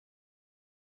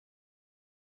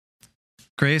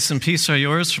Grace and peace are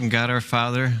yours from God our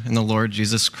Father and the Lord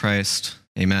Jesus Christ.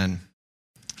 Amen.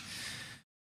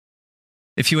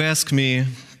 If you ask me,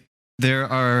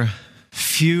 there are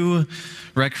few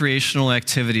recreational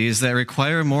activities that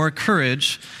require more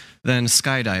courage than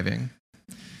skydiving.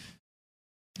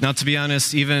 Now, to be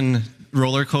honest, even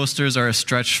roller coasters are a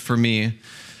stretch for me,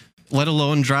 let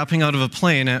alone dropping out of a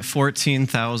plane at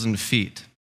 14,000 feet.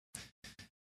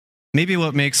 Maybe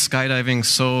what makes skydiving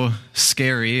so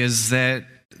scary is that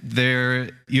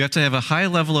you have to have a high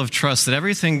level of trust that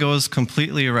everything goes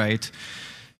completely right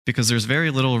because there's very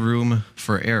little room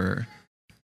for error.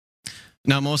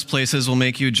 Now, most places will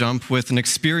make you jump with an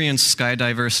experienced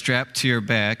skydiver strapped to your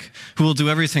back who will do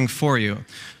everything for you.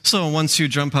 So once you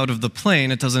jump out of the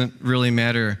plane, it doesn't really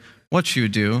matter what you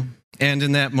do. And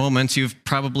in that moment, you've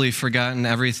probably forgotten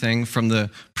everything from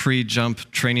the pre-jump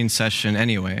training session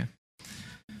anyway.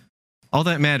 All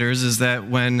that matters is that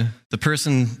when the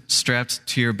person strapped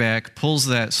to your back pulls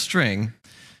that string,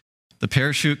 the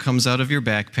parachute comes out of your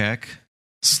backpack,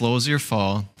 slows your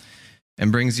fall, and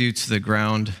brings you to the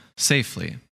ground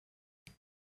safely.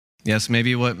 Yes,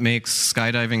 maybe what makes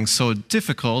skydiving so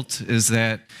difficult is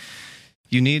that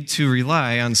you need to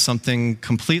rely on something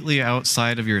completely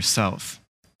outside of yourself.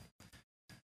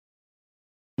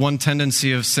 One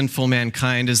tendency of sinful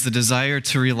mankind is the desire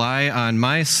to rely on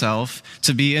myself,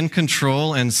 to be in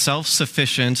control and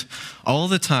self-sufficient all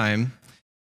the time,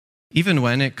 even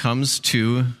when it comes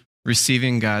to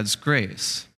receiving God's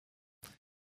grace.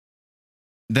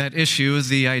 That issue,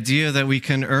 the idea that we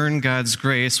can earn God's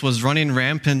grace, was running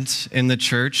rampant in the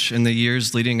church in the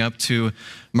years leading up to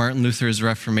Martin Luther's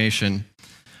Reformation.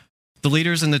 The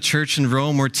leaders in the church in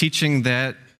Rome were teaching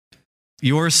that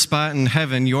your spot in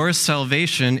heaven, your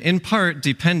salvation, in part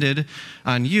depended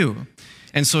on you.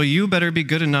 And so you better be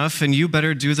good enough and you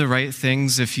better do the right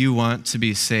things if you want to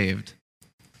be saved.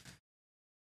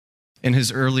 In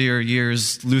his earlier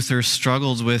years, Luther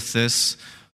struggled with this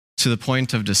to the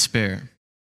point of despair.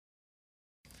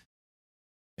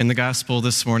 In the gospel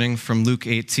this morning from Luke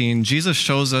 18, Jesus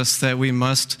shows us that we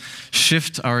must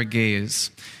shift our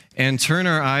gaze and turn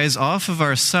our eyes off of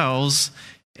ourselves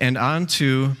and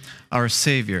onto our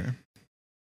Savior.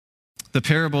 The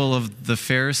parable of the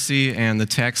Pharisee and the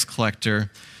tax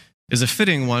collector is a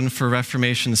fitting one for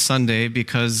Reformation Sunday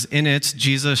because in it,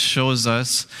 Jesus shows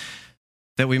us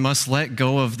that we must let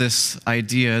go of this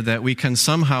idea that we can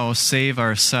somehow save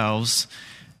ourselves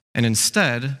and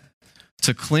instead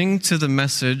to cling to the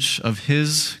message of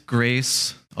His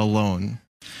grace alone,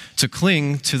 to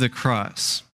cling to the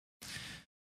cross.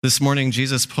 This morning,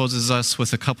 Jesus poses us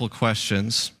with a couple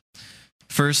questions.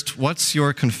 First, what's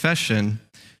your confession?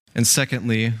 And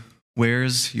secondly,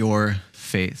 where's your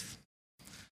faith?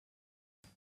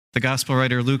 The gospel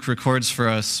writer Luke records for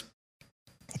us,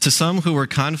 to some who were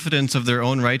confident of their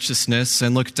own righteousness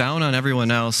and looked down on everyone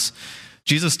else,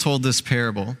 Jesus told this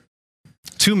parable.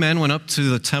 2 men went up to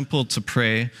the temple to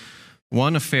pray,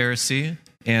 one a Pharisee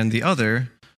and the other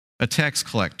a tax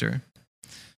collector.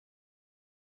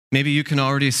 Maybe you can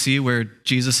already see where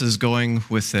Jesus is going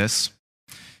with this.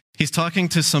 He's talking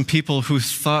to some people who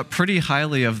thought pretty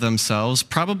highly of themselves,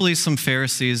 probably some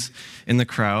Pharisees in the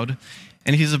crowd,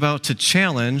 and he's about to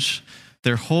challenge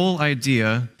their whole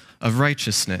idea of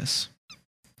righteousness.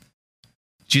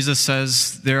 Jesus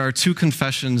says there are 2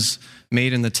 confessions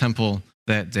made in the temple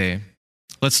that day.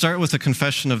 Let's start with the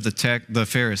confession of the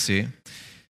Pharisee.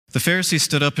 The Pharisee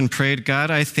stood up and prayed, God,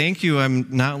 I thank you I'm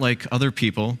not like other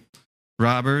people,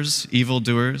 robbers,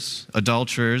 evildoers,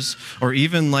 adulterers, or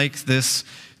even like this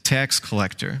tax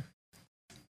collector.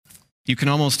 You can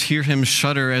almost hear him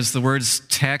shudder as the words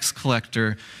tax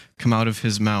collector come out of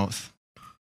his mouth.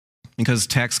 Because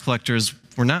tax collectors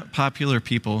were not popular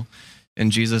people in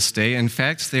Jesus' day. In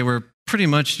fact, they were pretty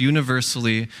much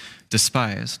universally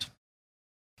despised.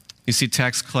 You see,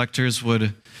 tax collectors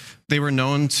they were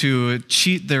known to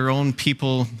cheat their own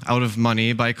people out of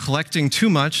money by collecting too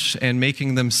much and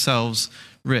making themselves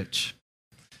rich.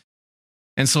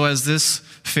 And so as this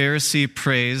Pharisee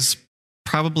prays,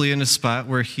 probably in a spot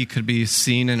where he could be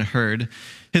seen and heard,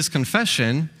 his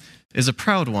confession is a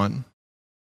proud one.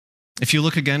 If you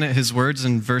look again at his words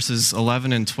in verses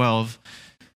 11 and 12,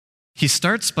 he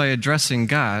starts by addressing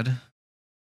God,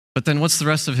 but then what's the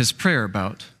rest of his prayer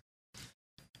about?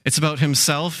 It's about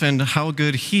himself and how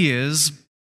good he is,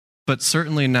 but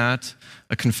certainly not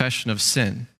a confession of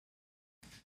sin.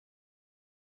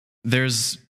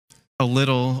 There's a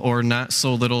little or not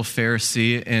so little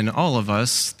Pharisee in all of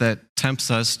us that tempts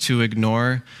us to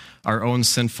ignore our own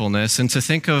sinfulness and to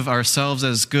think of ourselves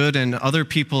as good and other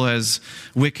people as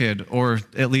wicked, or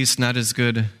at least not as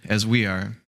good as we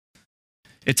are.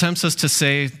 It tempts us to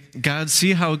say, God,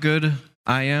 see how good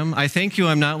I am. I thank you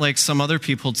I'm not like some other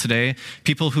people today,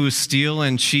 people who steal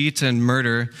and cheat and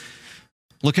murder.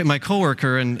 Look at my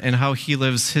coworker and how he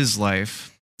lives his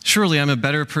life. Surely I'm a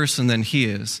better person than he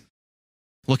is.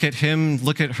 Look at him,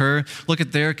 look at her, look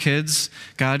at their kids.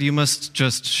 God, you must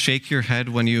just shake your head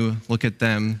when you look at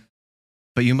them,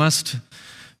 but you must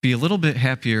be a little bit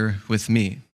happier with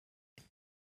me.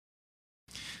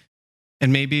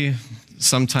 And maybe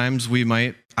sometimes we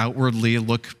might outwardly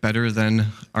look better than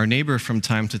our neighbor from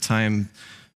time to time,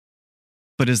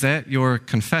 but is that your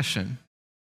confession?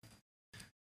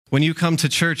 When you come to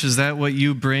church, is that what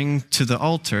you bring to the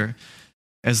altar,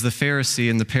 as the Pharisee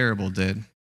in the parable did?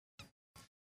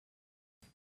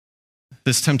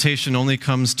 This temptation only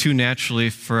comes too naturally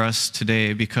for us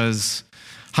today because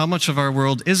how much of our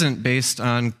world isn't based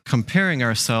on comparing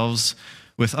ourselves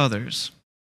with others?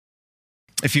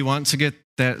 If you want to get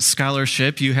that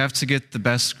scholarship, you have to get the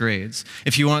best grades.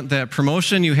 If you want that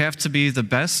promotion, you have to be the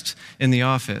best in the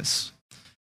office.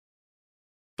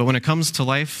 But when it comes to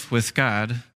life with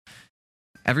God,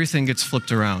 everything gets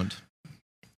flipped around.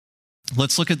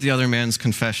 Let's look at the other man's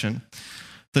confession.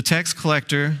 The tax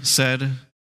collector said,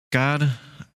 God,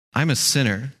 I'm a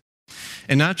sinner.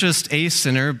 And not just a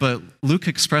sinner, but Luke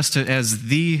expressed it as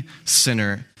the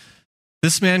sinner.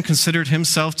 This man considered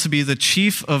himself to be the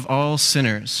chief of all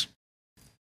sinners.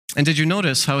 And did you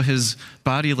notice how his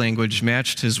body language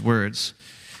matched his words?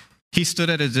 He stood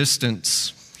at a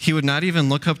distance. He would not even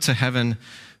look up to heaven,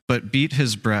 but beat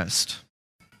his breast.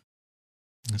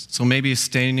 So maybe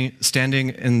standing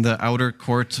in the outer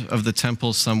court of the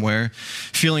temple somewhere,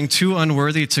 feeling too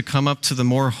unworthy to come up to the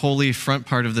more holy front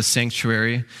part of the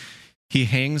sanctuary, he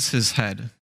hangs his head.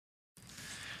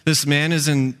 This man is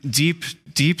in deep,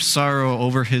 deep sorrow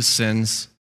over his sins.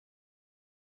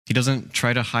 He doesn't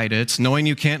try to hide it, knowing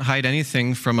you can't hide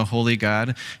anything from a holy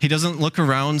God. He doesn't look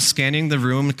around, scanning the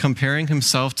room, comparing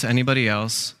himself to anybody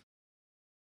else.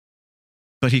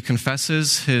 But he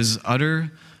confesses his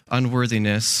utter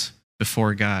unworthiness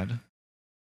before God.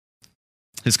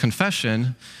 His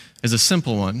confession is a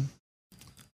simple one.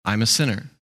 I'm a sinner.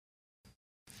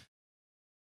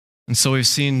 And so we've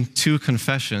seen two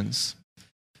confessions.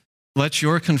 Let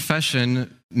your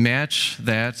confession match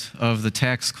that of the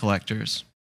tax collectors.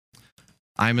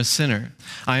 I'm a sinner.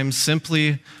 I am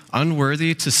simply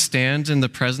unworthy to stand in the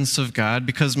presence of God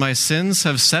because my sins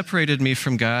have separated me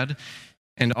from God,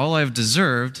 and all I've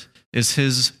deserved is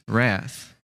his wrath.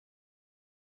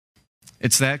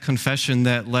 It's that confession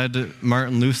that led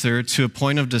Martin Luther to a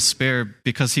point of despair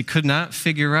because he could not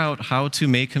figure out how to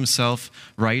make himself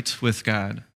right with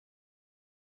God.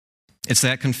 It's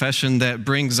that confession that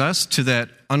brings us to that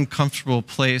uncomfortable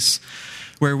place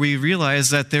where we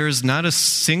realize that there is not a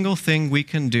single thing we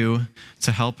can do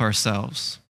to help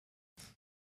ourselves.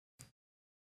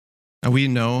 And we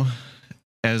know,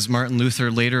 as Martin Luther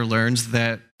later learns,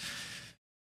 that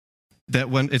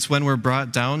when we're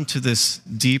brought down to this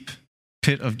deep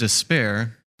pit of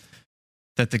despair,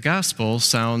 that the gospel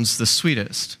sounds the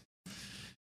sweetest.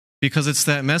 Because it's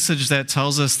that message that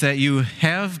tells us that you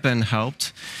have been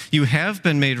helped, you have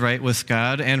been made right with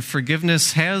God, and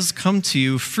forgiveness has come to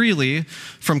you freely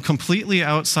from completely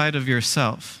outside of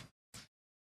yourself.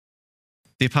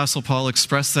 The Apostle Paul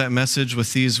expressed that message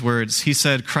with these words. He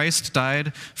said, Christ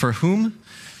died for whom?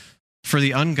 For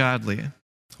the ungodly.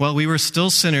 While we were still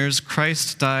sinners,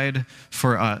 Christ died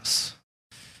for us.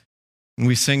 And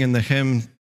we sing in the hymn,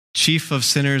 Chief of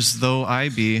sinners though I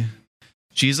be,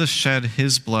 Jesus shed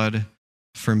his blood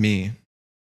for me.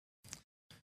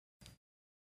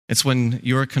 It's when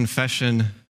your confession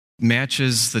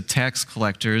matches the tax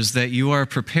collectors that you are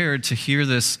prepared to hear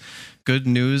this good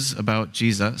news about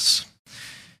Jesus.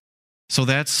 So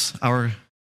that's our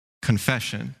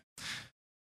confession.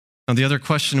 Now, the other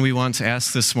question we want to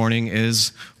ask this morning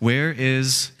is, where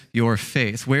is your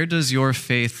faith? Where does your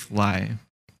faith lie?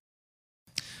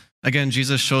 Again,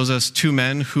 Jesus shows us two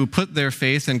men who put their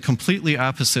faith in completely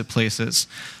opposite places.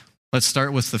 Let's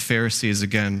start with the Pharisees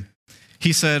again.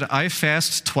 He said, I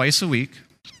fast twice a week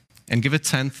and give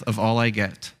 1/10 of all I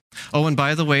get. Oh, and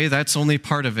by the way, that's only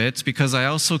part of it, because I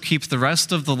also keep the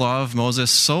rest of the law of Moses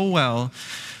so well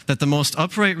that the most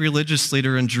upright religious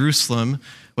leader in Jerusalem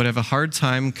would have a hard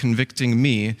time convicting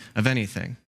me of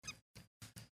anything.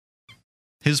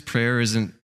 His prayer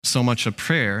isn't so much a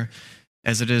prayer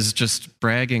as it is just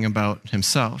bragging about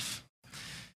himself.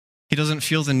 He doesn't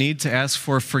feel the need to ask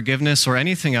for forgiveness or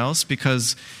anything else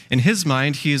because in his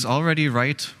mind, he is already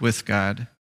right with God.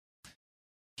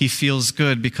 He feels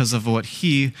good because of what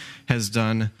he has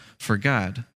done for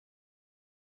God.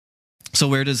 So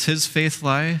where does his faith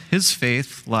lie? His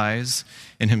faith lies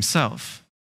in himself.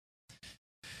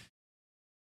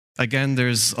 Again,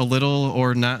 there's a little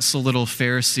or not so little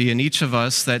Pharisee in each of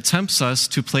us that tempts us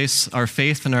to place our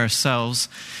faith in ourselves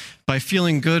by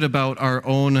feeling good about our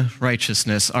own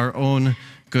righteousness, our own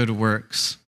good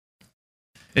works.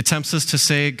 It tempts us to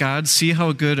say, God, see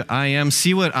how good I am,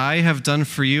 see what I have done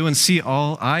for you, and see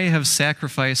all I have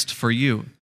sacrificed for you.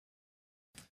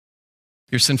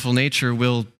 Your sinful nature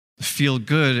will feel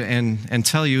good and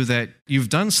tell you that you've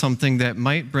done something that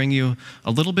might bring you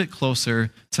a little bit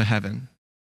closer to heaven.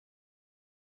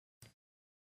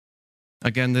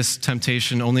 Again, this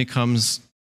temptation only comes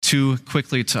too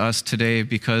quickly to us today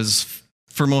because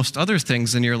for most other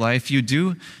things in your life, you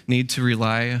do need to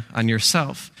rely on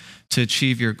yourself to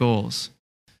achieve your goals.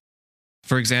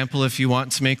 For example, if you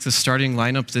want to make the starting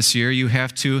lineup this year, you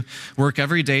have to work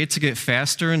every day to get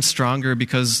faster and stronger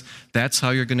because that's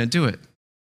how you're going to do it.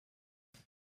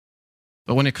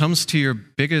 But when it comes to your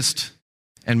biggest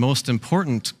and most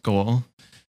important goal,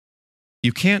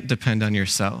 you can't depend on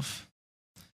yourself.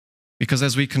 Because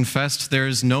as we confessed, there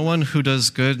is no one who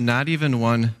does good, not even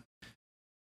one,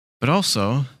 but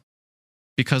also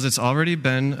because it's already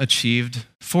been achieved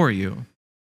for you.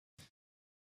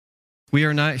 We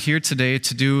are not here today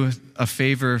to do a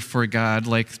favor for God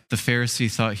like the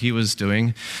Pharisee thought he was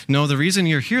doing. No, the reason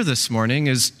you're here this morning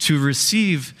is to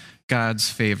receive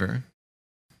God's favor.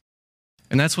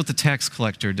 And that's what the tax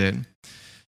collector did.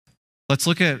 Let's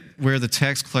look at where the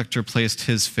tax collector placed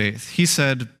his faith. He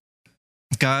said,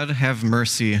 God, have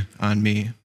mercy on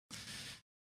me.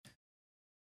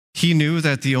 He knew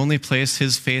that the only place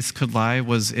his faith could lie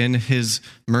was in his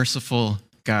merciful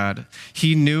God.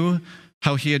 He knew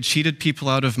how he had cheated people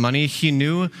out of money. He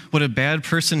knew what a bad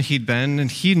person he'd been, and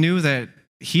he knew that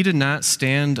he did not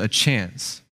stand a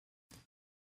chance.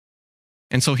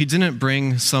 And so he didn't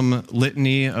bring some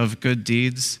litany of good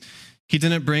deeds. He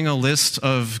didn't bring a list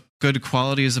of good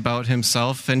qualities about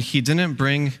himself, and he didn't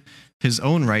bring his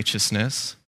own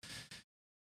righteousness.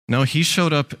 No, he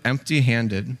showed up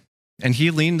empty-handed, and he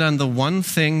leaned on the one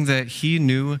thing that he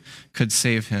knew could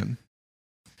save him.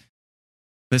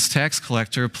 This tax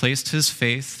collector placed his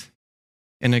faith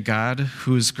in a God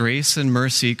whose grace and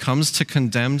mercy comes to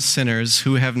condemned sinners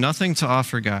who have nothing to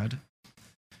offer God.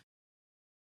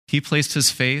 He placed his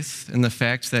faith in the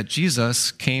fact that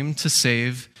Jesus came to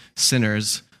save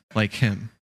sinners like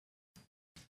him.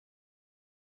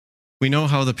 We know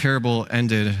how the parable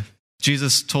ended.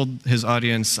 Jesus told his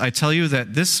audience, I tell you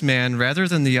that this man, rather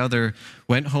than the other,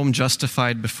 went home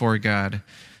justified before God.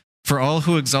 For all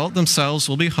who exalt themselves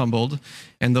will be humbled,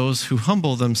 and those who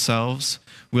humble themselves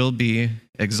will be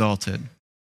exalted.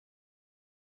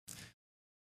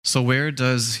 So where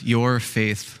does your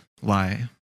faith lie?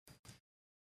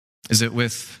 Is it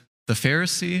with the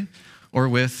Pharisee or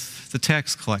with the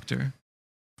tax collector?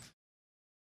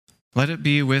 Let it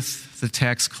be with the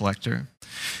tax collector.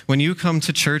 When you come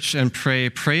to church and pray,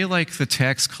 pray like the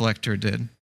tax collector did.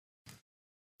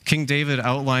 King David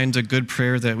outlined a good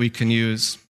prayer that we can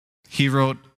use. He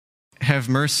wrote, have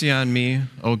mercy on me,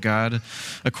 O God,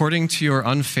 according to your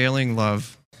unfailing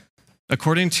love.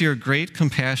 According to your great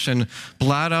compassion,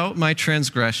 blot out my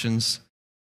transgressions,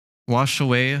 wash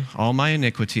away all my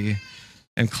iniquity,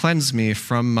 and cleanse me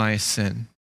from my sin.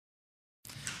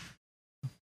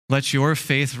 Let your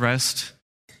faith rest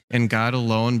in God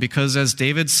alone, because as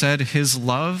David said, his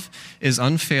love is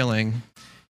unfailing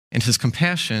and his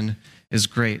compassion is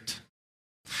great.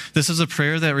 This is a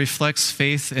prayer that reflects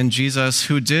faith in Jesus,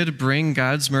 who did bring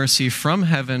God's mercy from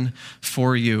heaven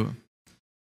for you.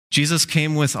 Jesus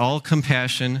came with all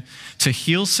compassion to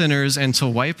heal sinners and to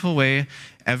wipe away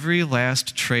every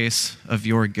last trace of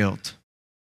your guilt.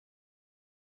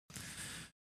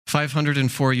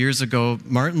 504 years ago,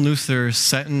 Martin Luther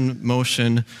set in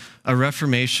motion a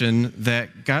Reformation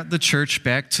that got the church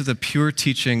back to the pure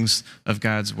teachings of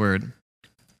God's word.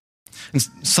 And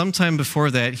sometime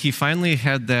before that, he finally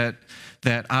had that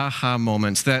aha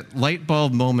moment, that light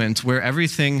bulb moment where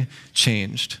everything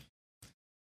changed.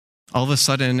 All of a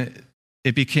sudden,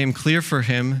 it became clear for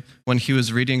him when he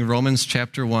was reading Romans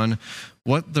chapter 1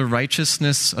 what the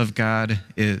righteousness of God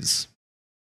is.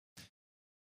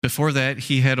 Before that,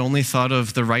 he had only thought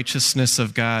of the righteousness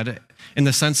of God in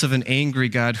the sense of an angry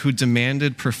God who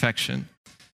demanded perfection.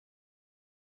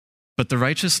 But the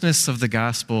righteousness of the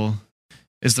gospel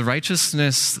is the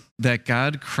righteousness that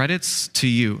God credits to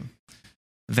you,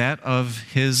 that of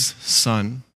his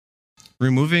Son,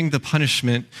 removing the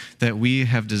punishment that we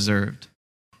have deserved.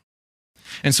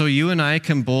 And so you and I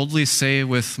can boldly say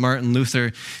with Martin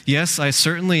Luther, yes, I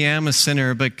certainly am a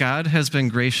sinner, but God has been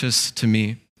gracious to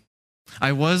me.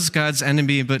 I was God's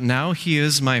enemy, but now he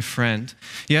is my friend.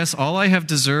 Yes, all I have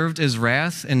deserved is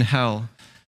wrath and hell,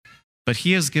 but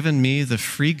he has given me the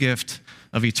free gift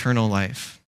of eternal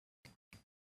life.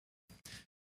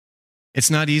 It's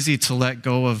not easy to let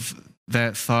go of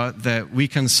that thought that we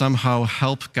can somehow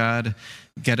help God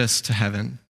get us to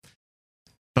heaven,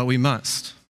 but we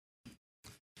must.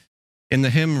 In the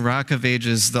hymn Rock of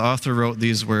Ages, the author wrote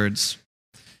these words.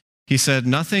 He said,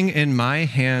 "Nothing in my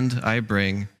hand I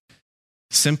bring,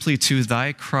 simply to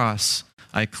thy cross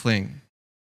I cling."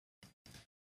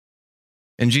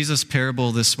 In Jesus'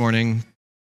 parable this morning,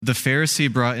 the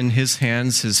Pharisee brought in his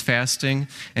hands his fasting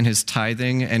and his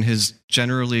tithing and his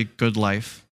generally good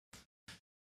life.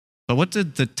 But what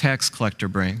did the tax collector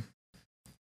bring?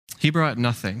 He brought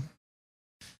nothing.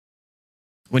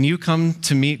 When you come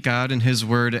to meet God in his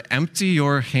word, empty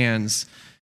your hands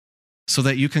so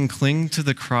that you can cling to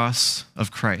the cross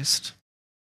of Christ.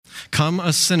 Come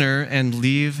a sinner and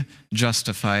leave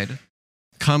justified.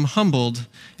 Come humbled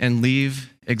and leave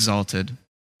exalted.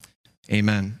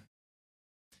 Amen.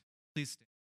 Please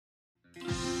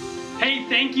stand. Hey,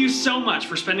 thank you so much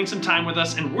for spending some time with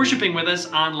us and worshiping with us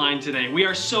online today. We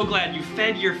are so glad you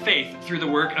fed your faith through the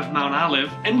work of Mount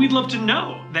Olive, and we'd love to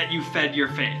know that you fed your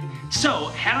faith. So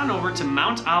head on over to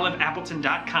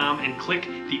mountoliveappleton.com and click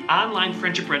the online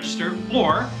friendship register,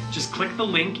 or just click the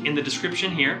link in the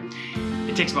description here.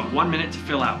 It takes about 1 minute to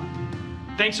fill out.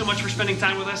 Thanks so much for spending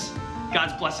time with us.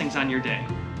 God's blessings on your day.